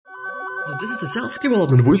So this is the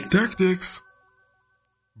self-development with tactics.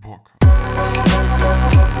 Book.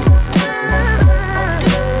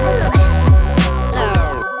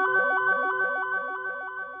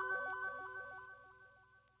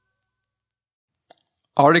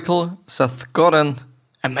 Article Seth Godin.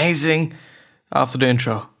 Amazing. After the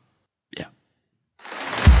intro. Yeah.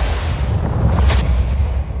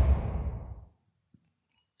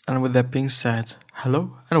 And with that being said,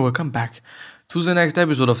 hello and welcome back to the next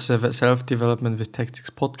episode of the Self-Development with Tactics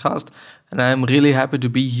podcast. And I'm really happy to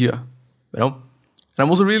be here, And I'm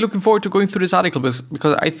also really looking forward to going through this article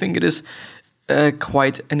because I think it is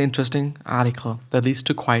quite an interesting article that leads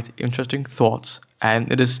to quite interesting thoughts. And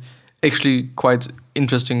it is actually quite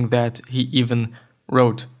interesting that he even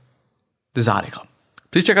wrote this article.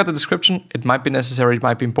 Please check out the description. It might be necessary, it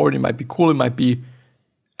might be important, it might be cool, it might be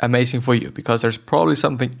amazing for you because there's probably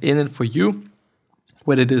something in it for you,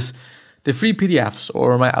 whether it is the free PDFs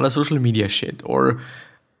or my other social media shit or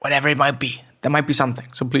whatever it might be. There might be something.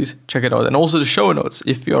 So please check it out. And also the show notes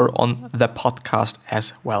if you're on the podcast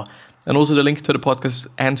as well. And also the link to the podcast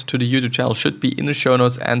and to the YouTube channel should be in the show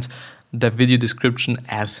notes and the video description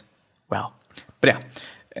as well. But yeah,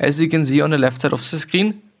 as you can see on the left side of the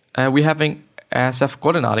screen, we're having a Seth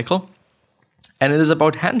Godin article, and it is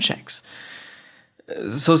about handshakes.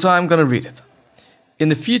 So I'm gonna read it. In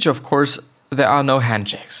the future, of course, there are no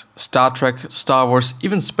handshakes. Star Trek, Star Wars,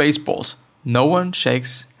 even Spaceballs. No one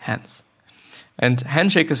shakes hands. And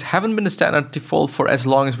handshakes haven't been the standard default for as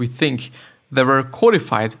long as we think. They were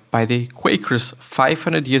codified by the Quakers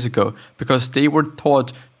 500 years ago because they were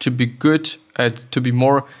thought to be good, to be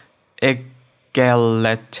more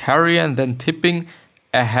egalitarian than tipping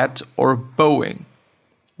a hat or bowing.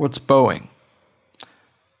 What's bowing?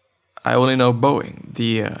 I only know Boeing,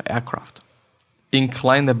 the aircraft.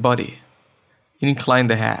 Incline the body. Incline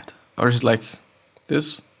the head. Or is it like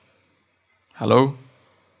this? Hello?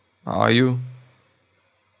 How are you?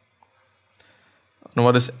 And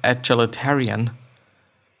what is egalitarian?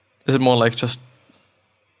 Is it more like just,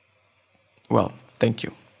 well, thank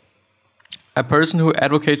you. A person who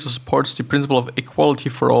advocates or supports the principle of equality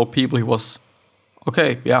for all people. He was,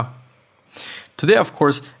 okay, yeah. Today, of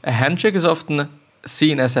course, a handshake is often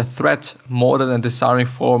seen as a threat more than a desiring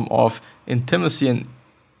form of intimacy and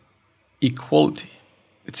equality.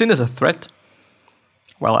 It's seen as a threat?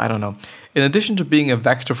 Well, I don't know. In addition to being a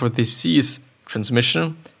vector for disease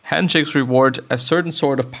transmission, handshakes reward a certain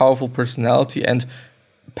sort of powerful personality and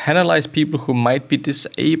penalize people who might be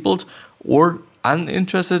disabled or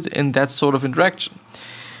uninterested in that sort of interaction.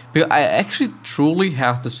 Because I actually truly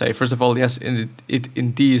have to say, first of all, yes, it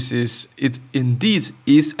indeed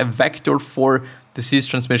is a vector for disease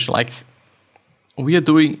transmission. Like, we are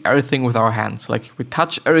doing everything with our hands. Like, we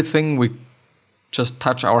touch everything, we just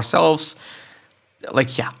touch ourselves.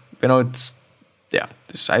 Like, yeah, I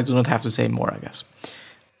do not have to say more, I guess.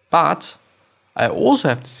 But I also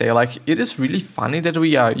have to say, like, it is really funny that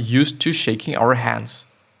we are used to shaking our hands.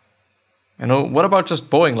 What about just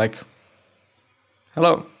bowing? Like,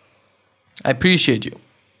 hello, I appreciate you.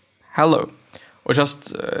 Hello. Or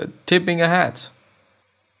just tipping a hat.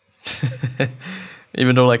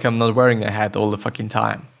 Even though, like, I'm not wearing a hat all the fucking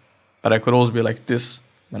time. But I could also be like this,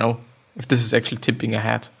 if this is actually tipping a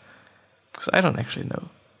hat. Because I don't actually know.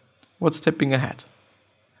 What's tipping a hat?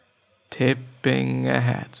 Tipping a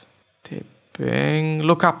hat.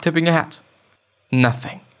 Look up tipping a hat.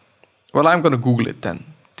 Nothing. Well, I'm gonna Google it then.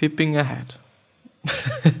 Tipping a hat.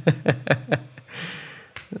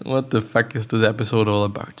 What the fuck is this episode all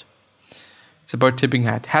about? It's about tipping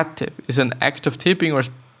hat. Hat tip is an act of tipping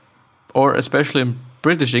or especially in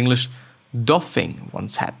British English, doffing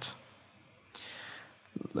one's hat.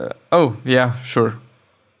 Oh, yeah, sure.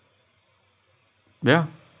 Yeah,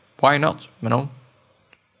 why not,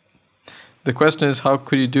 The question is, how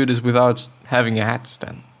could you do this without having a hat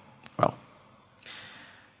then? Well.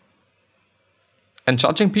 And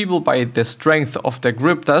judging people by the strength of their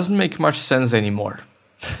grip doesn't make much sense anymore.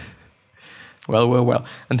 Well.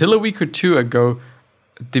 Until a week or two ago,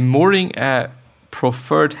 demurring a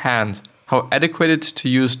proffered hand, how adequate to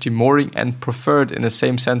use demurring and proffered in the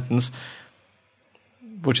same sentence,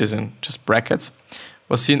 which is in just brackets,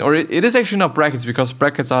 was seen, or it is actually not brackets because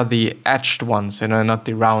brackets are the etched ones and not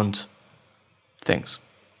the round things,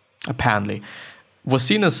 apparently, was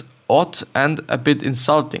seen as odd and a bit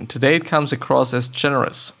insulting. Today it comes across as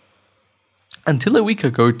generous. Until a week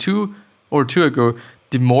ago, two ago,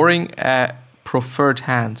 demurring a proffered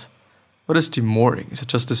hand. What is demurring? Is it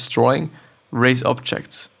just destroying? Raise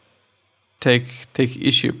objects. Take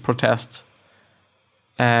issue, protest.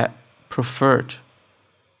 Preferred.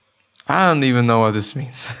 I don't even know what this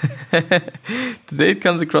means. Today it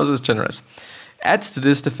comes across as generous. Adds to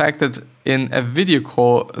this the fact that in a video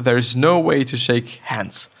call there is no way to shake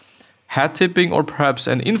hands. Hat tipping or perhaps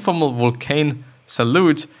an informal volcano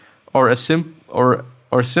salute or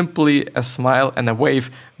or simply a smile and a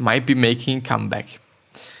wave might be making a comeback.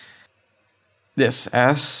 Yes,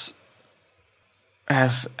 as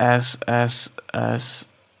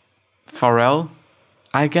Pharrell,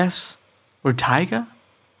 I guess, or Tiger.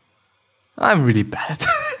 I'm really bad at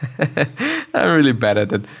it. I'm really bad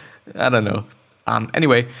at it. I don't know.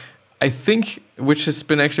 Anyway, I think, which has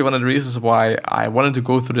been actually one of the reasons why I wanted to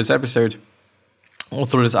go through this episode, or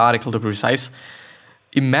through this article to be precise.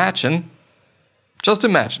 Just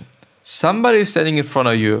imagine, somebody is standing in front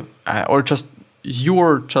of you, or just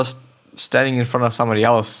you're just standing in front of somebody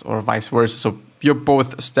else, or vice versa. So you're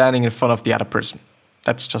both standing in front of the other person.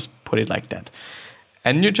 Let's just put it like that.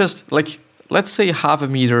 And you just, like, let's say half a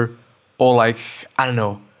meter, or like, I don't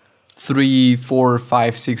know, 3, 4,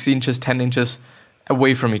 5, 6 inches, 10 inches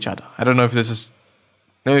away from each other. I don't know if this is,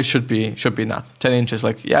 no, it should be enough. 10 inches,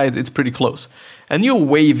 like, yeah, it's pretty close. And you're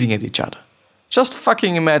waving at each other. Just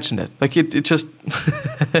fucking imagine it. Like, it just,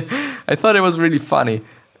 I thought it was really funny.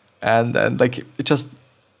 And like, it just,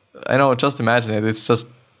 I know, just imagine it. It's just,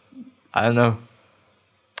 I don't know,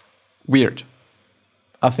 weird.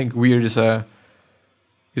 I think weird is a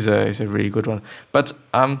really good one. But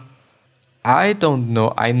I don't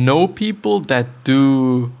know. I know people that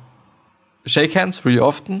do shake hands really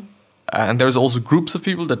often, and there's also groups of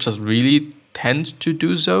people that just really tend to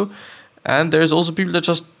do so, and there's also people that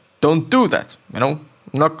just don't do that. You know,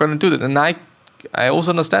 I'm not gonna do that, and I also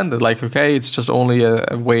understand that. Like, okay, it's just only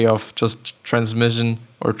a way of just transmission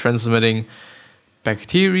or transmitting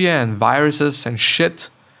bacteria and viruses and shit.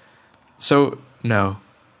 So no,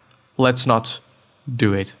 let's not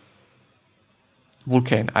do it.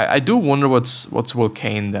 Volcano. I do wonder what's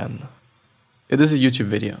volcano then. It is a YouTube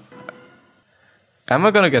video. Am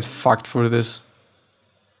I gonna get fucked for this?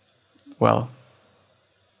 Well,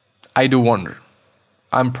 I do wonder.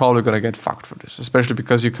 I'm probably gonna get fucked for this, especially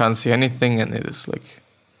because you can't see anything and it is like,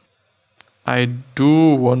 I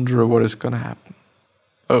do wonder what is gonna happen.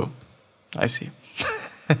 Oh, I see.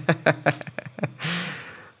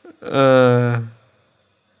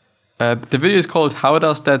 The video is called "How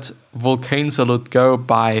Does That Volcano Salute Go"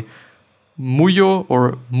 by Mujo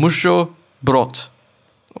or Musho Brod,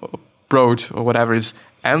 or whatever it is,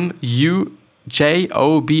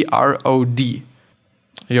 Mujobrod.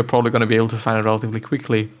 You're probably going to be able to find it relatively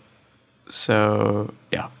quickly. So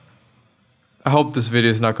yeah, I hope this video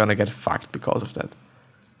is not going to get fucked because of that.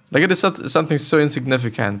 Like, it is something so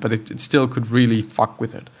insignificant, but it still could really fuck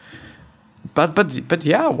with it. But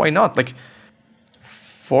yeah, why not? Like,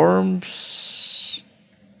 forms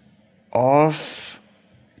of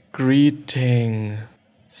greeting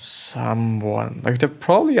someone. Like, there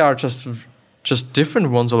probably are just different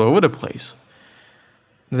ones all over the place.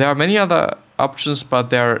 There are many other options, but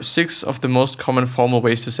there are 6 of the most common formal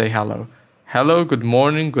ways to say hello. Hello, good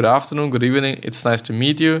morning, good afternoon, good evening, it's nice to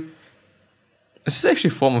meet you. This is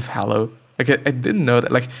actually a form of hello. Like, I didn't know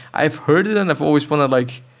that. Like, I've heard it and I've always wondered,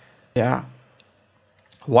 like, yeah,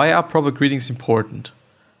 why are proper greetings important?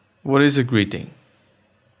 What is a greeting?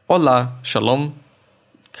 Hola, shalom,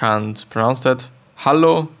 can't pronounce that.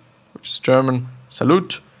 Hallo, which is German.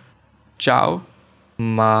 Salut, ciao,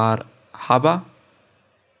 marhaba,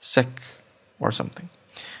 sek, or something.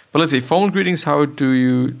 But let's see, formal greetings, how do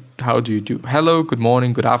you do? Hello, good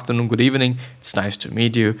morning, good afternoon, good evening. It's nice to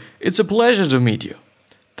meet you. It's a pleasure to meet you.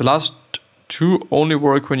 The last 2 only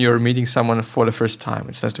work when you're meeting someone for the first time.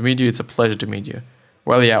 It's nice to meet you. It's a pleasure to meet you.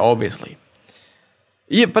 Well, yeah, obviously.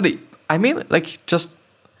 Yeah, but I mean, like, just,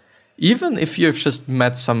 even if you've just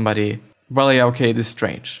met somebody, well, yeah, okay, it is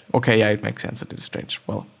strange. Okay, yeah, it makes sense that it's strange.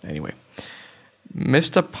 Well, anyway.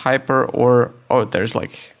 Mr. Piper there's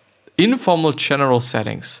like informal general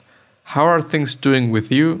settings. How are things doing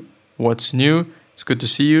with you? What's new? It's good to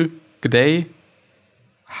see you. Good day.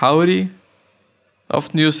 Howdy.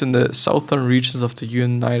 Often used in the southern regions of the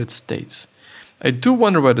United States. I do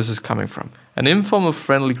wonder where this is coming from. An informal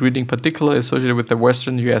friendly greeting particularly associated with the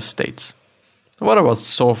western US states. What about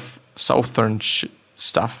southern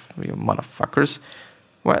stuff, you motherfuckers?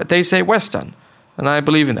 Well, they say western, and I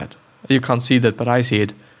believe in that. You can't see that, but I see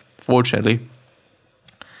it, fortunately.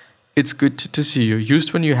 It's good to see you,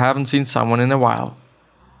 used when you haven't seen someone in a while.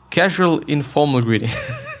 Casual, informal greeting.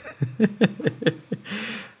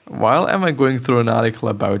 While am I going through an article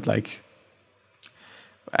about, like,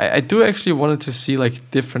 I do actually wanted to see, like,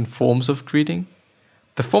 different forms of greeting.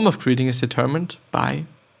 The form of greeting is determined by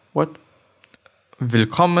what?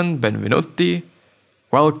 Willkommen, benvenuti,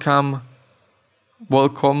 welcome,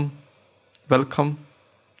 welcome,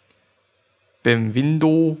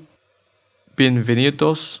 bienvenido,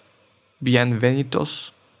 bienvenidos.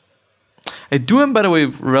 I am, by the way,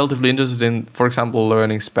 relatively interested in, for example,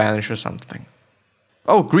 learning Spanish or something.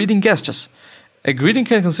 Oh, greeting gestures. A greeting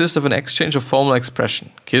can consist of an exchange of formal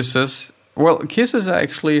expression. Kisses. Well, kisses are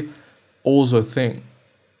actually also a thing.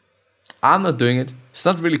 I'm not doing it. It's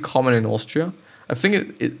not really common in Austria. I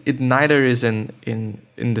think it neither is in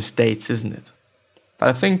the States, isn't it? But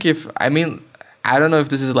I think I don't know if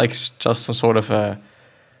this is like just some sort of a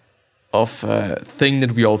thing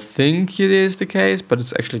that we all think it is the case, but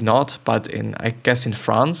it's actually not. But I guess in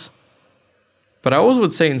France. But I also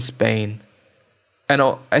would say in Spain. But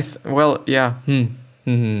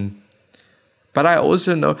I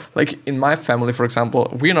also know, like in my family, for example,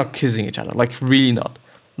 we're not kissing each other, like really not.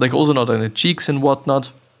 Like also not on the cheeks and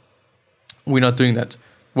whatnot. We're not doing that.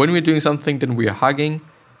 When we're doing something, then we are hugging,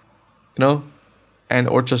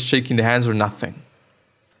 or just shaking the hands or nothing.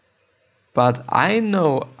 But I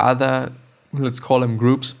know other, let's call them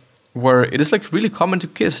groups, where it is like really common to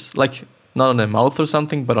kiss, like not on the mouth or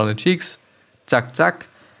something, but on the cheeks, zack zack.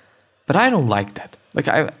 But I don't like that. Like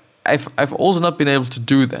I've also not been able to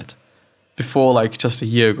do that before, like just a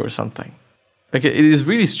year ago or something. Like it is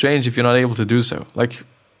really strange if you're not able to do so. Like,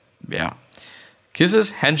 yeah.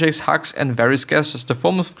 Kisses, handshakes, hugs, and various gestures. The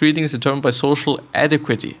form of greeting is determined by social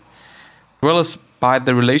adequacy, as well as by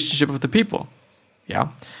the relationship of the people. Yeah.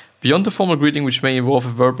 Beyond the formal greeting, which may involve a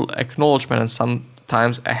verbal acknowledgement and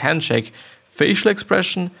sometimes a handshake, facial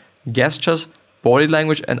expression, gestures, body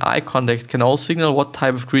language, and eye contact can all signal what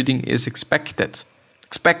type of greeting is expected.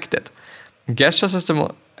 Gestures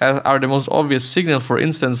are the most obvious signal. For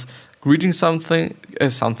instance, greeting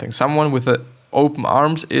someone with open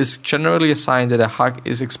arms is generally a sign that a hug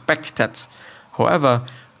is expected. However,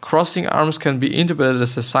 crossing arms can be interpreted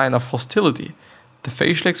as a sign of hostility. The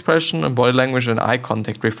facial expression and body language and eye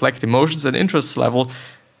contact reflect emotions and interest level.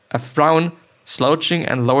 A frown, slouching,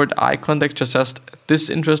 and lowered eye contact suggest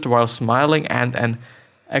disinterest, while smiling and an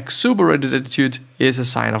exuberant attitude is a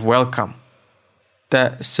sign of welcome.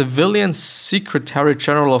 The civilian Secretary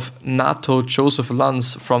General of NATO, Joseph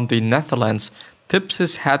Luns from the Netherlands, tips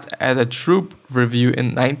his hat at a troop review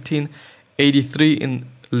in 1983 in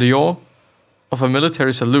Lyon of a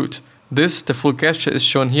military salute. This, the full gesture is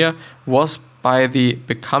shown here, was by then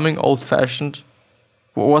becoming old-fashioned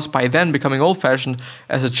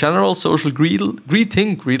as a general social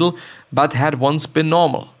greeting, but had once been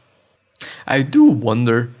normal. I do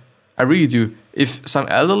wonder, I really do, if some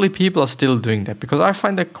elderly people are still doing that, because I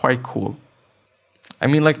find that quite cool. I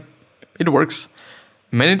mean, like, it works.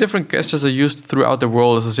 Many different gestures are used throughout the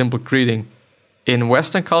world as a simple greeting. In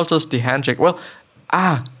Western cultures, the handshake,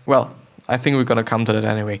 I think we're gonna come to that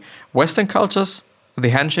anyway. Western cultures, the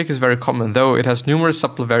handshake is very common, though it has numerous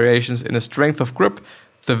subtle variations in the strength of grip,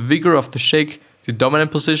 the vigor of the shake, the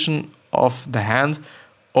dominant position of the hand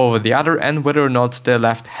over the other, and whether or not the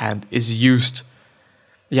left hand is used.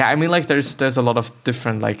 Yeah, I mean, like there's a lot of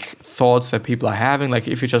different like thoughts that people are having. Like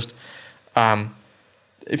if you just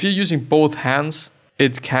if you're using both hands,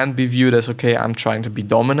 it can be viewed as, okay, I'm trying to be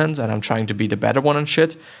dominant and I'm trying to be the better one and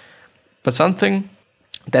shit. But something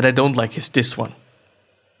that I don't like is this one.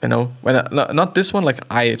 Not this one, like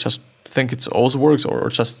I just think it also works, or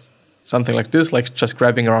just something like this, like just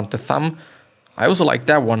grabbing around the thumb. I also like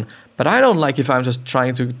that one, but I don't like if I'm just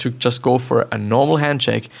trying to just go for a normal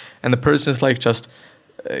handshake and the person is like just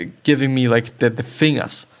giving me like the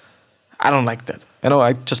fingers. I don't like that.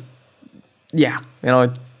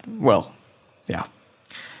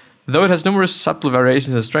 Though it has numerous subtle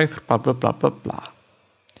variations in strength, blah, blah, blah, blah, blah.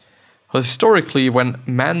 Historically, when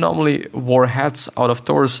men normally wore hats out of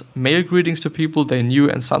doors, male greetings to people they knew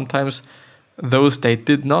and sometimes those they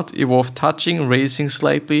did not involve touching, raising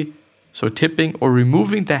slightly, so tipping, or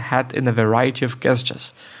removing the hat in a variety of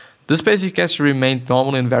gestures. This basic gesture remained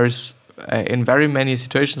normal in very many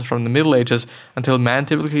situations from the Middle Ages until men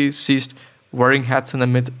typically ceased wearing hats in the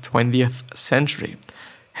mid-20th century.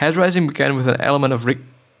 Hat raising began with an element of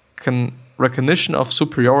recognition of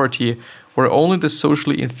superiority, where only the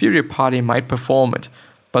socially inferior party might perform it,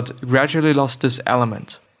 but gradually lost this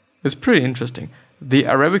element. It's pretty interesting. The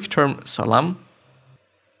Arabic term salam,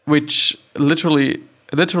 which literally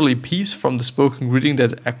peace from the spoken greeting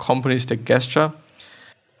that accompanies the gesture.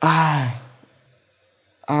 I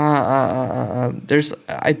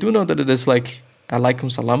do know that it is like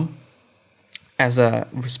alaikum salam as a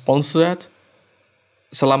response to that.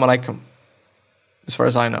 Salam alaikum, as far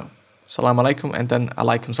as I know. Salam alaikum and then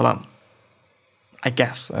alaikum salam. I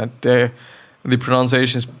guess the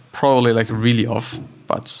pronunciation is probably like really off,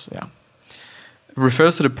 but yeah.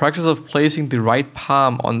 refers to the practice of placing the right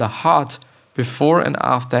palm on the heart before and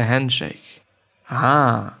after a handshake.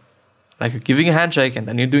 Like you're giving a handshake and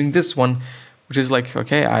then you're doing this one, which is like,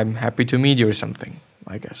 okay, I'm happy to meet you or something,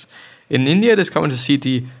 I guess. In India, it is common to see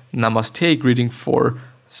the Namaste greeting for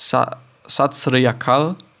Sat Sri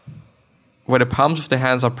Akal, where the palms of the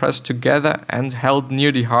hands are pressed together and held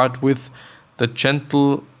near the heart with the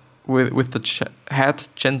head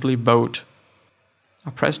gently bowed.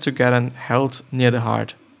 Are pressed together and held near the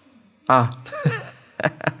heart. Well,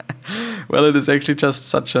 it is actually just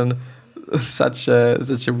such a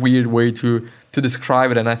weird way to describe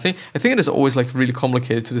it, and I think it is always like really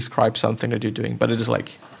complicated to describe something that you're doing, but it is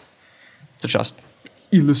like to just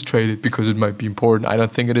illustrate it because it might be important. I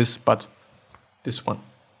don't think it is, but this one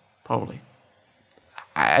probably.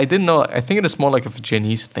 I didn't know. I think it is more like a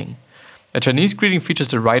Chinese thing. A Chinese greeting features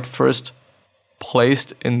the right fist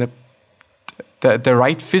placed in the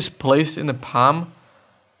right fist placed in the palm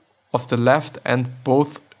of the left, and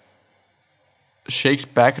both shakes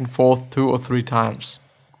back and forth 2 or 3 times.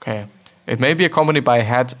 Okay. It may be accompanied by a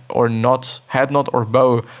head nod or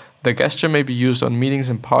bow. The gesture may be used on meetings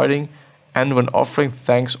and parting, and when offering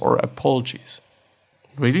thanks or apologies.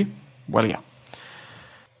 Really? Well, yeah.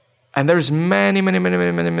 And there's many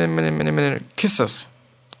kisses.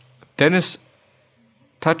 Dennis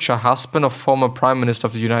Thatcher, husband of former Prime Minister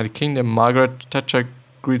of the United Kingdom, Margaret Thatcher,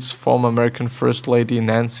 greets former American First Lady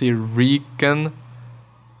Nancy Reagan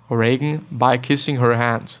by kissing her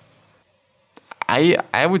hand.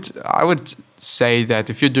 I would say that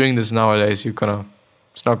if you're doing this nowadays,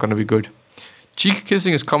 it's not gonna be good. Cheek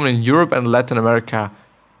kissing is common in Europe and Latin America,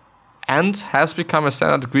 and has become a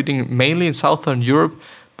standard greeting mainly in Southern Europe,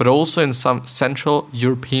 but also in some Central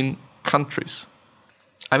European countries.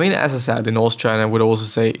 I mean, as I said, in Austria, and I would also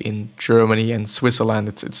say in Germany and Switzerland,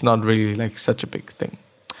 it's not really like such a big thing.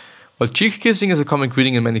 Well, cheek kissing is a common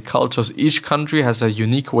greeting in many cultures. Each country has a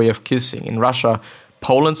unique way of kissing. In Russia,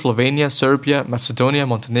 Poland, Slovenia, Serbia, Macedonia,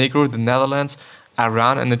 Montenegro, the Netherlands,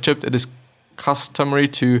 Iran, and Egypt, it is customary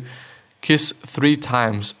to kiss 3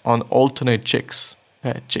 times on alternate cheeks.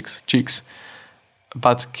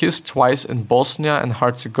 But kiss twice in Bosnia and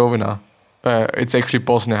Herzegovina. It's actually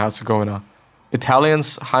Bosnia and Herzegovina.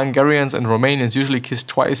 Italians, Hungarians, and Romanians usually kiss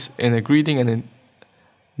twice in a greeting, and in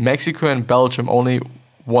Mexico and Belgium, only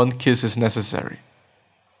 1 kiss is necessary.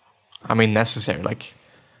 I mean,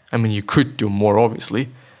 you could do more, obviously.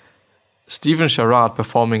 Stephen Sherrard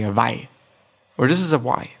performing a Y. Or this is a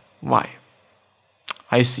Y. Y.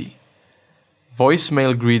 I see.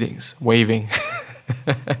 Voicemail greetings. Waving.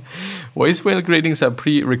 Voicemail greetings are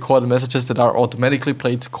pre-recorded messages that are automatically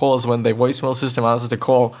played to callers when the voicemail system answers the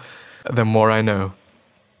call. The more I know,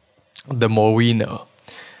 the more we know.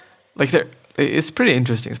 It's pretty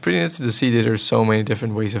interesting. It's pretty interesting to see that there's so many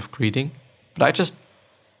different ways of greeting. But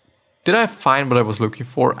did I find what I was looking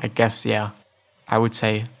for? I guess, yeah. I would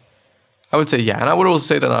say yeah. And I would also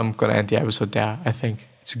say that I'm going to end the episode there. I think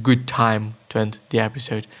it's a good time to end the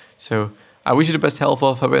episode. So I wish you the best health,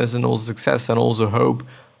 happiness, and also success, and also hope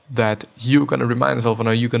that you're going to remind yourself on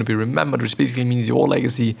how you're going to be remembered, which basically means your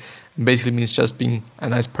legacy, and basically means just being a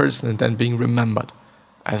nice person and then being remembered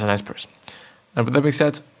as a nice person. And with that being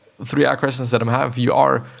said, 3 questions that I'm having for you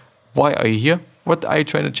are: why are you here? What are you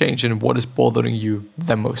trying to change? And what is bothering you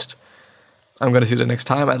the most? I'm going to see you the next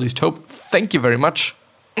time. I at least hope. Thank you very much.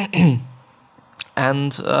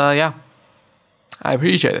 And yeah, I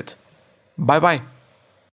appreciate it. Bye-bye.